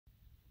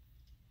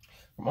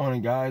Good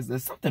morning, guys.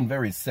 There's something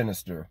very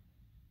sinister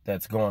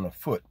that's going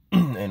afoot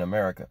in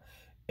America.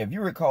 If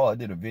you recall, I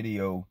did a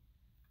video,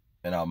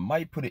 and I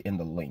might put it in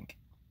the link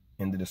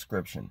in the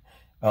description,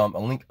 a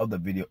link of the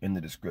video in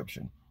the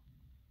description.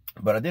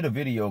 But I did a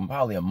video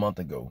probably a month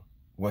ago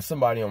where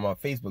somebody on my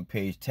Facebook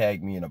page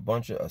tagged me in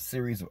a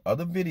series of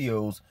other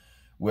videos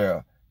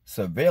where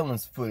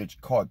surveillance footage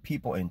caught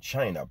people in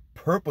China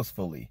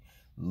purposefully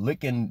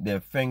licking their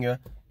finger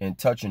and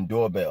touching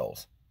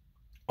doorbells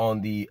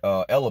on the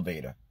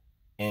elevator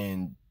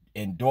and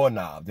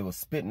doorknobs. They were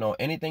spitting on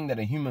anything that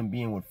a human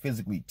being would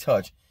physically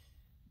touch.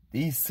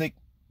 These sick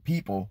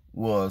people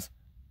was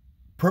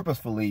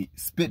purposefully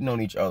spitting on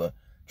each other,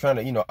 trying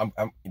to,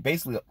 I'm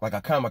basically like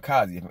a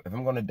kamikaze. If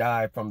I'm going to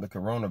die from the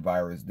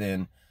coronavirus,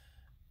 then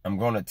I'm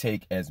going to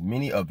take as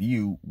many of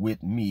you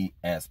with me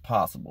as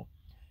possible.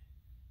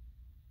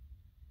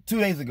 2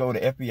 days ago, the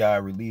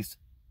FBI released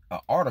a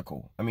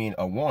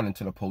warning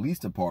to the police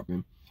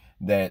department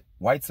that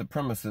white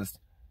supremacists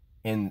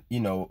and,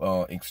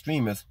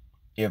 extremists,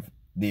 if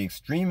the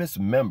extremist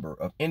member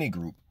of any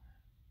group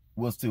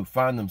was to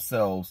find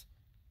themselves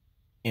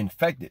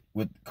infected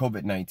with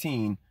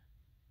COVID-19,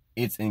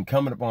 it's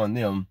incumbent upon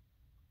them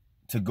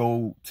to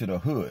go to the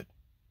hood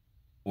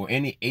or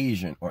any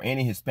Asian or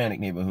any Hispanic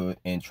neighborhood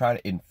and try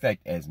to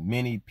infect as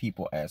many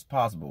people as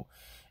possible.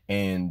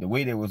 And the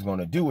way they was going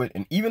to do it,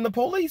 and even the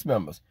police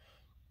members,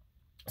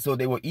 so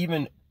they were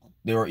even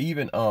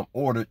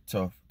ordered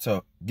to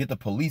get the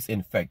police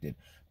infected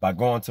by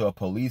going to a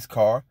police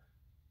car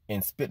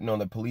and spitting on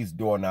the police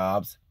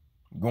doorknobs,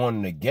 going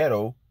in the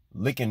ghetto,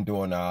 licking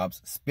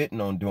doorknobs,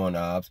 spitting on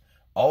doorknobs.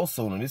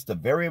 Also, and this is the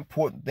very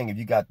important thing if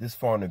you got this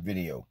far in the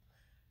video,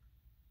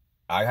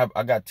 I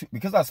got two,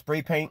 because I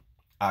spray paint,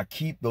 I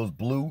keep those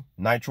blue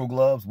nitro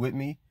gloves with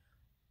me,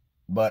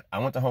 but I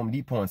went to Home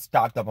Depot and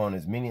stocked up on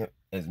as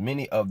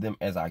many of them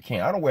as I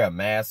can. I don't wear a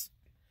mask,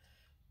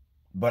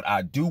 but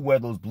I do wear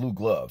those blue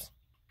gloves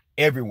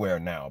everywhere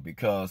now,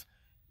 because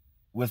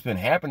what's been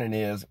happening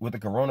is with the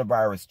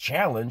coronavirus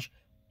challenge,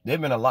 there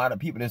have been a lot of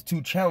people. There's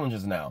 2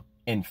 challenges now.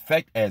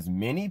 Infect as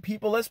many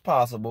people as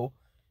possible,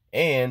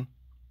 and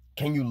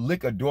can you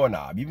lick a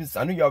doorknob?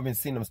 I know y'all been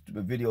seeing them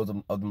stupid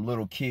videos of them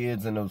little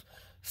kids and those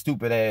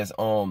stupid ass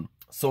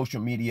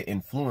social media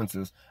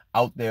influencers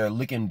out there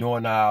licking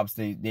doorknobs.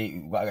 They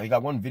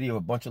got one video of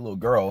a bunch of little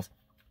girls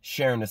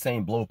sharing the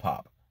same blow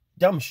pop.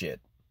 Dumb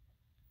shit.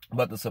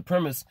 But the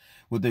supremacists,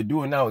 what they're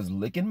doing now is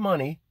licking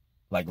money,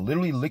 like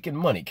literally licking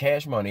money,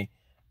 cash money,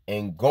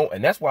 and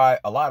that's why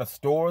a lot of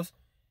stores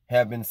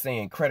have been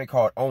saying credit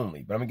card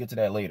only. But I'm gonna get to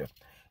that later.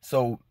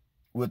 So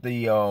with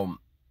the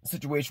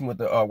situation with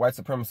the white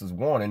supremacist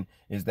warning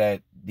is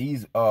that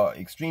these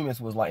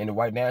extremists was like, in the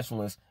white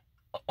nationalists,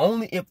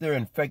 only if they're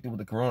infected with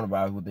the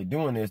coronavirus, what they're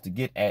doing is to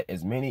get at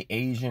as many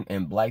Asian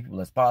and black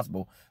people as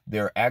possible.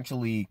 They're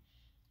actually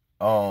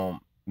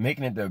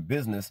making it their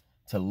business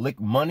to lick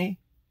money,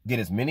 get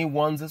as many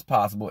ones as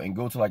possible, and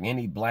go to like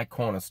any black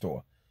corner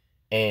store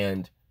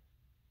and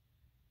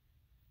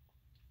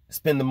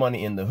spend the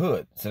money in the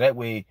hood. So that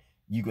way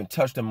you can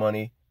touch the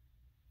money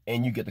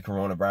and you get the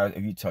coronavirus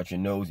if you touch your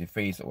nose, your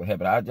face, or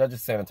whatever. I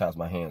just sanitize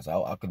my hands.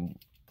 I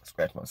couldn't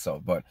scratch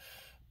myself. But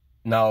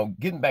now,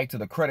 getting back to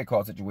the credit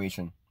card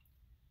situation,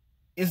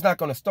 it's not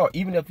going to start.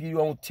 Even if you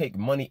don't take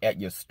money at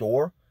your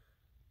store,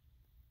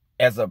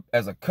 as a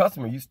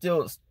customer, you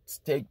still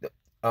stand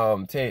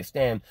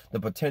the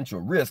potential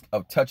risk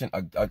of touching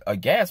a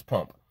gas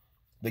pump.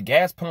 The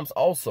gas pumps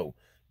also.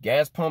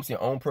 Gas pumps,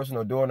 your own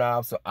personal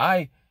doorknobs. So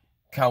I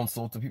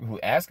counsel to people who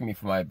ask me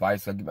for my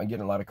advice. I'm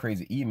getting a lot of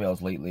crazy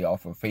emails lately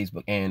off of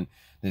Facebook and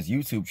this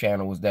YouTube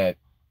channel, was that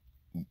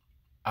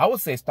I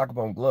would say stock up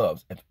on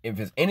gloves. If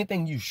there's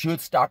anything you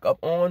should stock up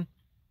on,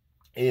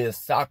 is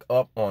stock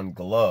up on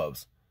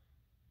gloves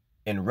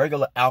and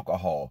regular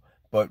alcohol.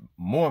 But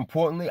more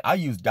importantly, I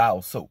use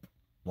Dial soap.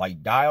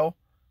 Like Dial.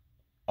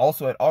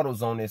 Also at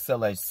AutoZone, they sell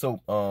that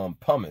soap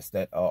pumice,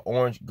 that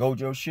orange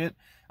Gojo shit.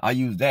 I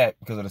use that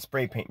because of the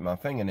spray paint in my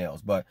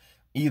fingernails. But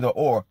either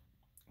or,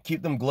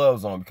 keep them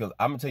gloves on, because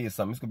I'm going to tell you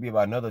something. It's going to be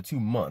about another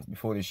 2 months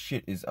before this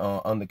shit is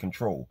under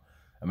control.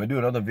 I'm going to do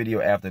another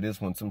video after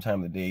this one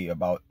sometime today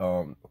about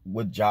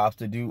what jobs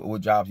to do, or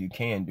what jobs you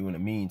can do in the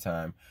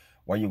meantime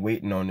while you're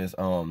waiting on this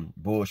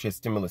bullshit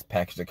stimulus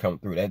package to come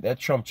through. That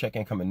Trump check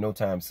ain't coming no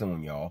time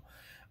soon, y'all.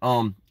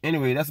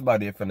 Anyway, that's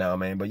about it for now,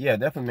 man. But yeah,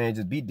 definitely, man,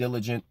 just be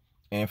diligent.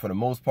 And for the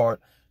most part,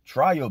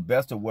 try your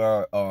best to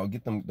wear,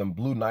 get them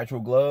blue nitro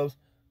gloves.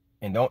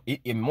 And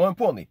more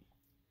importantly,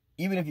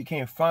 even if you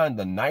can't find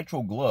the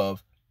nitro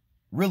gloves,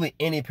 really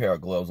any pair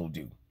of gloves will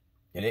do.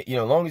 And as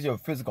long as your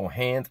physical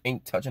hands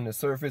ain't touching the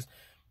surface,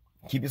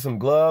 keep you some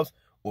gloves,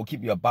 or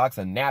keep you a box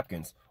of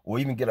napkins, or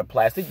even get a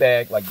plastic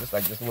bag like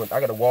this one. I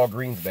got a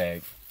Walgreens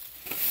bag,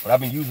 but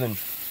I've been using,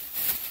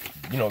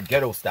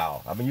 ghetto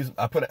style.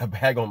 I put a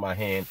bag on my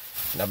hand,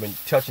 and I've been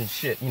touching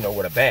shit,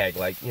 with a bag,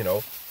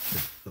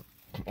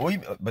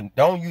 but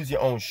don't use your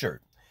own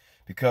shirt,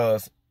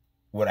 because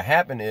what'll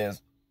happen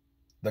is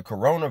the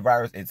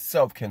coronavirus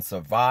itself can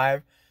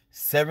survive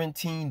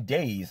 17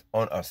 days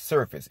on a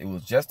surface. It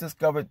was just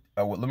discovered.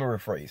 Let me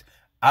rephrase.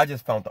 I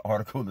just found the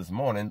article this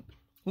morning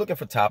looking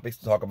for topics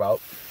to talk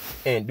about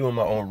and doing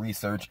my own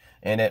research.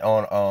 And that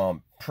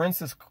on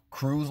Princess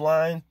Cruise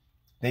Line,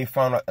 they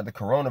found out that the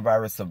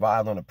coronavirus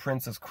survived on a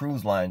Princess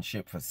Cruise Line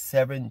ship for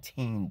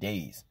 17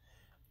 days.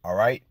 All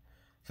right?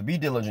 So be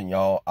diligent,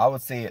 y'all. I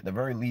would say at the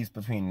very least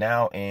between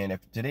now and, if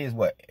today is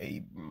what,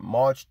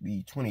 March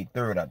the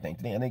 23rd, I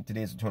think. I think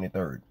today is the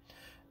 23rd.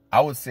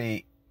 I would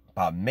say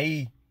by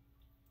May,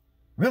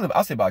 really,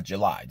 I'll say by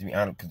July, to be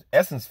honest, because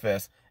Essence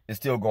Fest is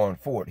still going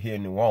forward here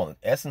in New Orleans.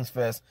 Essence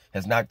Fest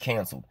has not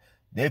canceled.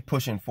 They're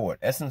pushing forward.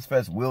 Essence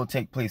Fest will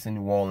take place in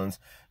New Orleans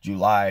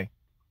July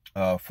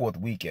 4th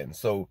weekend.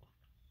 So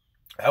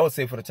I would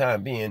say for the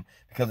time being,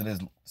 because of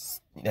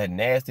this, that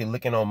nasty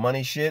licking on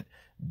money shit,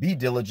 be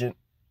diligent.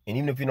 And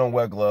even if you don't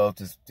wear gloves,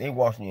 just stay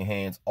washing your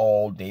hands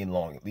all day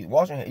long. At least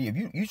washing, if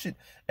you should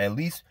at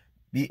least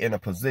be in a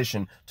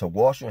position to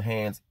wash your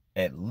hands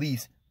at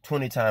least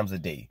 20 times a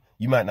day.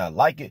 You might not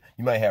like it.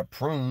 You might have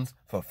prunes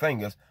for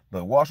fingers,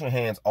 but wash your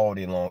hands all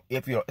day long.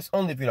 It's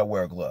only if you don't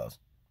wear gloves.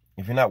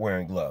 If you're not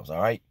wearing gloves,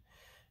 all right?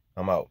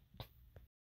 I'm out.